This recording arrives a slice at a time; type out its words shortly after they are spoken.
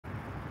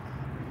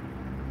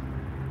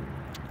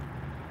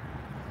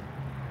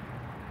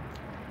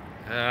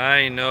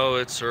I know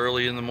it's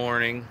early in the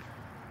morning.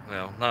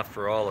 Well, not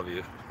for all of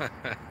you.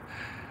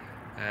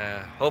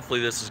 Hopefully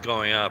this is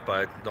going up.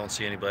 I don't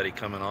see anybody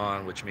coming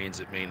on, which means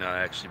it may not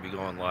actually be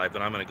going live,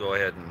 but I'm going to go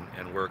ahead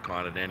and work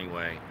on it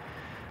anyway.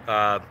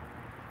 Uh,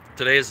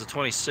 Today is the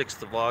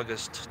 26th of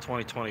August,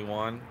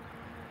 2021,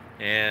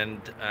 and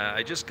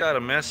I just got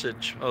a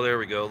message. Oh, there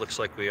we go. Looks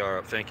like we are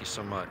up. Thank you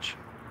so much.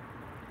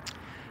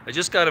 I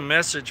just got a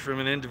message from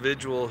an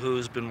individual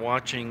who's been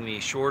watching the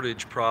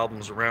shortage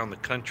problems around the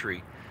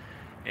country,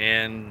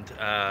 and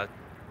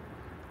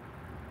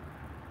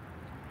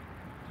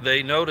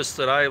they noticed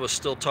that I was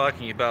still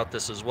talking about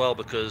this as well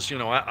because,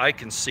 I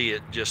can see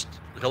it just,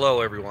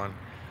 hello everyone,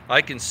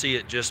 I can see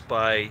it just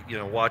by,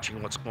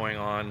 watching what's going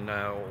on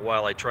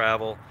while I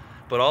travel,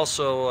 but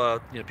also,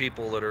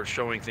 people that are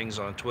showing things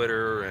on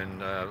Twitter and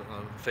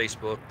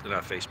Facebook,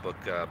 not Facebook,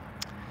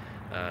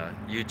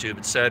 YouTube,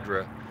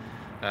 etc.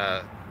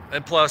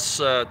 And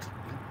plus,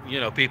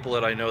 people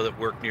that I know that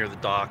work near the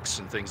docks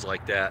and things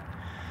like that.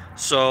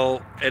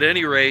 So at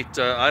any rate,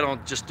 I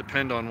don't just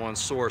depend on one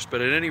source,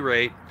 but at any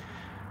rate,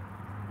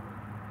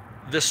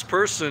 this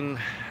person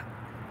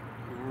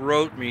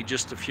wrote me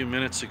just a few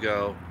minutes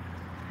ago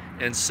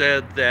and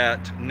said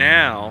that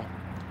now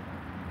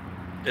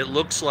it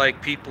looks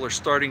like people are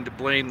starting to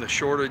blame the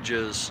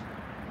shortages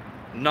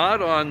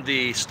not on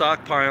the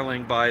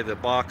stockpiling by the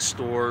box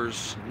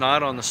stores,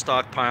 not on the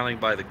stockpiling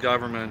by the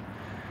government,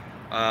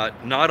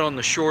 not on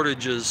the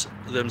shortages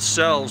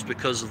themselves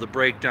because of the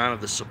breakdown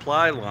of the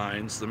supply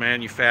lines, the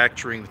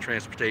manufacturing, the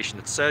transportation,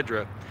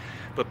 etc.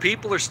 But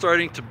people are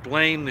starting to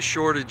blame the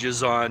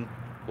shortages on,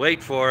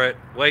 wait for it,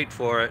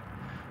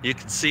 you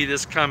can see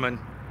this coming,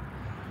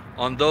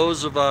 on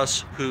those of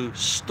us who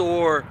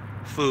store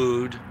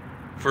food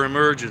for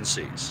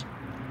emergencies.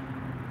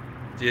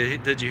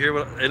 Did you hear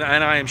what? And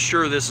I am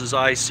sure this is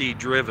IC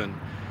driven.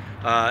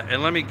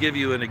 And let me give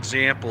you an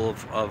example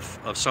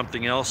of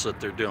something else that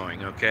they're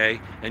doing,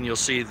 okay? And you'll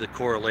see the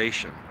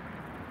correlation.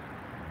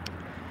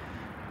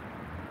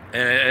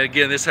 And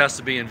again, this has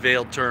to be in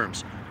veiled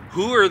terms.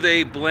 Who are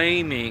they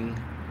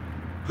blaming?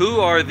 Who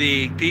are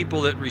the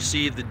people that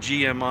receive the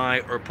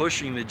GMI or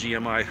pushing the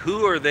GMI?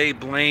 Who are they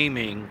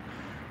blaming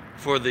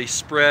for the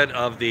spread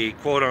of the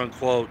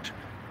quote-unquote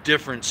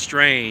different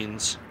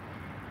strains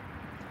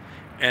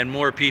and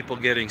more people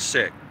getting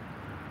sick?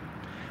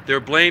 They're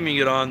blaming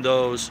it on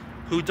those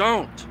who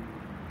don't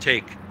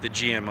take the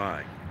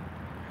GMI.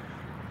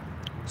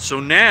 So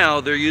now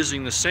they're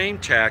using the same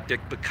tactic,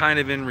 but kind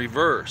of in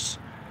reverse,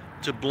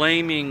 to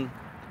blaming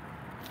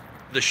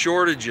the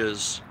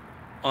shortages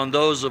on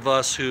those of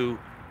us who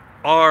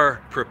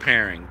are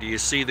preparing. Do you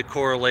see the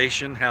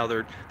correlation, how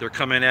they're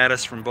coming at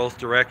us from both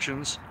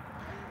directions?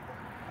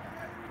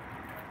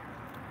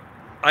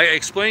 I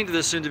explained to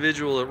this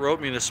individual that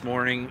wrote me this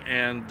morning,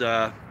 and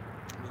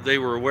they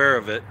were aware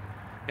of it,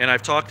 and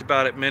I've talked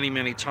about it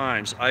many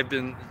times. I've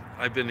been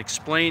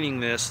explaining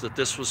that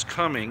this was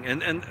coming,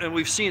 and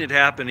we've seen it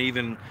happen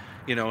even,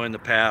 in the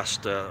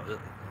past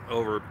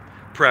over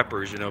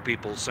preppers.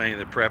 People saying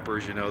that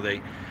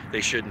preppers,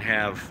 they shouldn't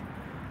have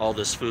all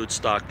this food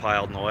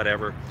stockpiled and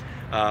whatever.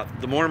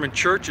 The Mormon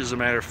Church, as a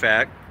matter of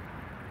fact,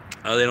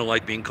 they don't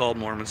like being called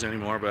Mormons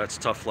anymore, but that's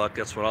tough luck.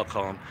 That's what I'll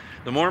call them.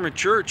 The Mormon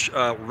Church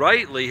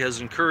rightly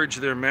has encouraged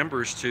their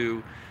members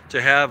to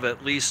have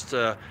at least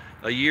a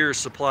year's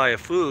supply of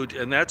food,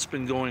 and that's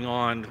been going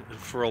on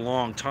for a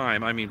long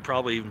time. I mean,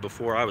 probably even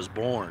before I was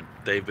born,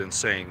 they've been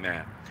saying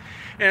that.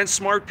 And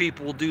smart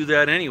people will do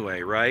that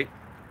anyway, right?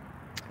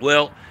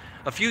 Well,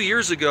 a few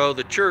years ago,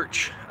 the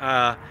church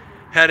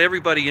had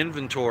everybody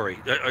inventory,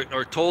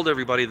 or told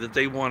everybody that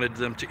they wanted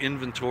them to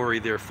inventory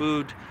their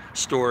food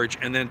storage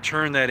and then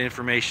turn that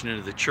information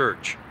into the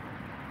church.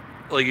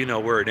 Well, you know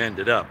where it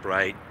ended up,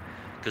 right?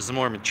 Because the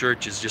Mormon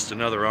Church is just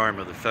another arm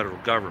of the federal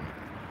government,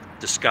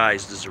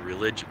 disguised as a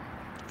religion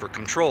for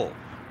control.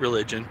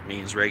 Religion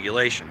means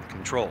regulation,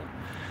 control.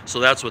 So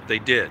that's what they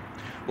did.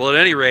 Well, at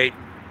any rate,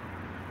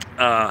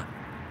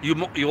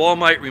 you all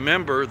might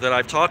remember that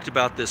I've talked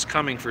about this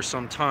coming for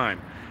some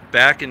time.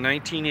 Back in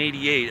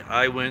 1988,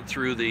 I went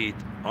through the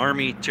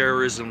Army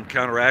Terrorism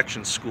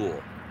Counteraction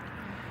School.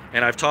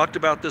 And I've talked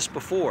about this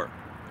before.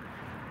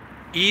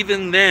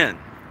 Even then,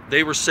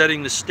 they were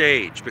setting the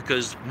stage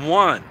because,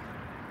 one,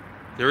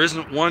 there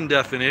isn't one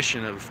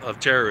definition of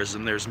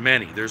terrorism, there's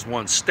many. There's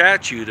one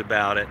statute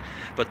about it,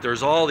 but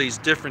there's all these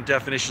different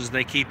definitions and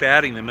they keep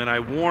adding them. And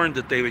I warned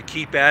that they would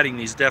keep adding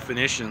these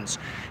definitions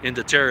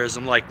into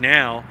terrorism, like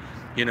now,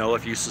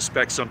 if you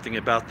suspect something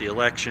about the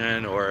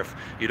election, or if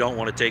you don't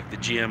want to take the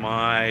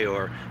GMI,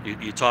 or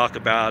you talk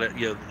about it,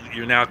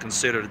 you're now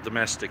considered a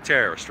domestic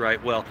terrorist,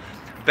 right? Well,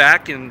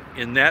 back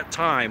in that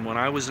time when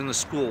I was in the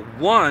school,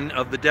 one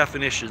of the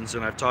definitions,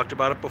 and I've talked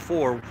about it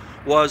before,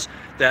 was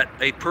that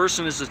a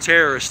person is a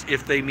terrorist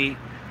if they meet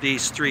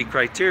these three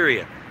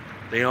criteria.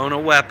 They own a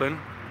weapon,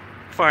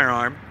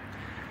 firearm,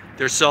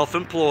 they're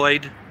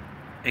self-employed,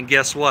 and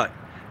guess what?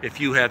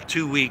 If you have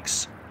 2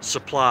 weeks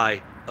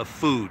supply of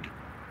food.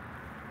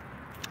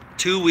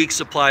 2 weeks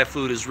supply of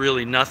food is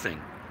really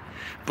nothing.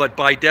 But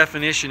by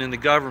definition in the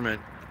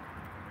government,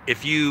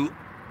 if you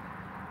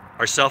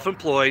are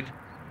self-employed,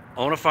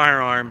 own a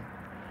firearm,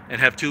 and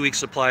have 2 weeks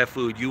supply of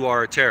food, you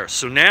are a terrorist.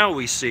 So now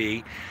we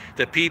see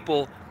that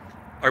people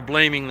are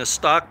blaming the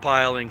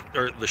stockpiling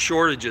or the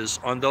shortages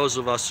on those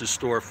of us who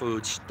store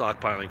food,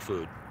 stockpiling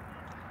food.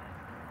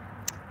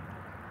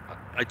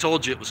 I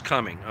told you it was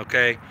coming,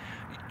 okay?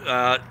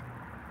 They're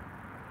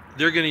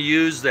going to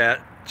use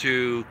that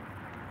to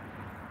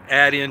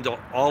add into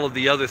all of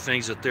the other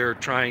things that they're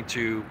trying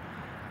to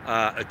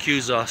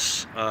accuse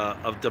us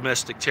of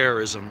domestic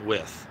terrorism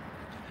with.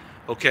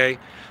 Okay,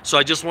 so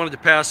I just wanted to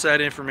pass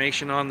that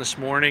information on this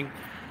morning.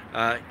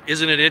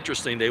 Isn't it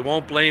interesting? They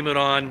won't blame it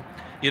on,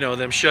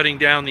 them shutting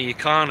down the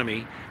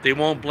economy. They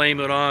won't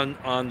blame it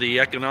on the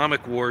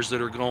economic wars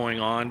that are going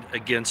on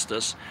against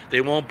us.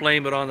 They won't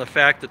blame it on the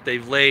fact that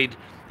they've laid,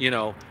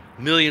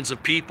 millions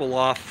of people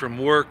off from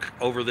work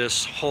over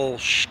this whole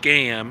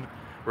scam,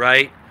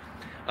 right?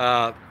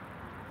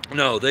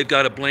 No, they've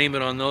got to blame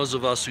it on those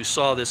of us who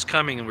saw this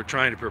coming and we're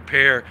trying to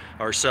prepare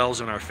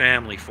ourselves and our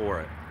family for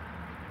it.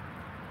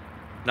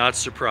 Not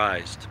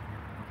surprised.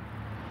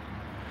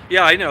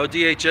 Yeah, I know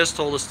DHS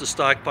told us to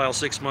stockpile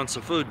 6 months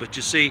of food, but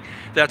you see,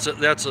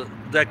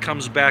 that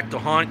comes back to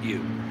haunt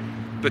you,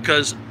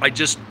 because I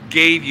just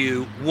gave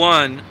you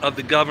one of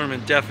the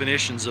government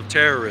definitions of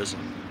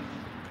terrorism.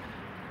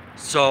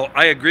 So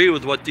I agree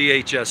with what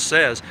DHS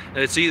says, and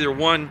it's either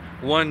one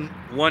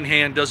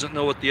hand doesn't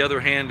know what the other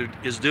hand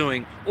is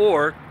doing,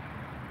 or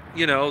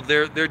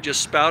they're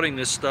just spouting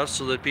this stuff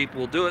so that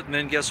people will do it. And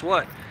then guess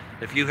what?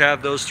 If you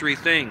have those three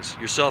things,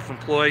 you're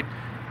self-employed,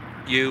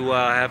 you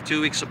have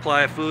 2 weeks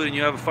supply of food, and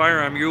you have a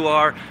firearm, you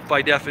are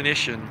by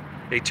definition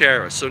a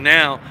terrorist. So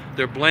now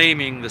they're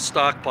blaming the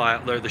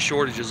stockpile or the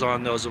shortages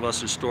on those of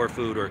us who store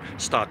food or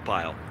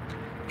stockpile.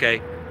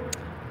 Okay,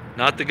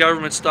 not the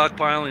government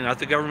stockpiling, not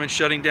the government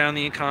shutting down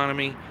the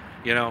economy,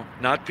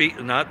 not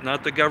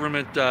the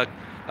government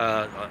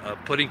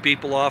putting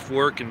people off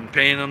work and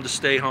paying them to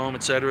stay home,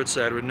 etc.,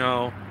 etc.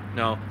 No,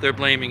 they're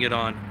blaming it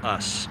on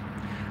us.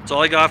 That's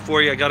all I got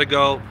for you. I got to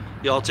go.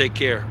 Y'all take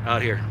care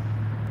out here.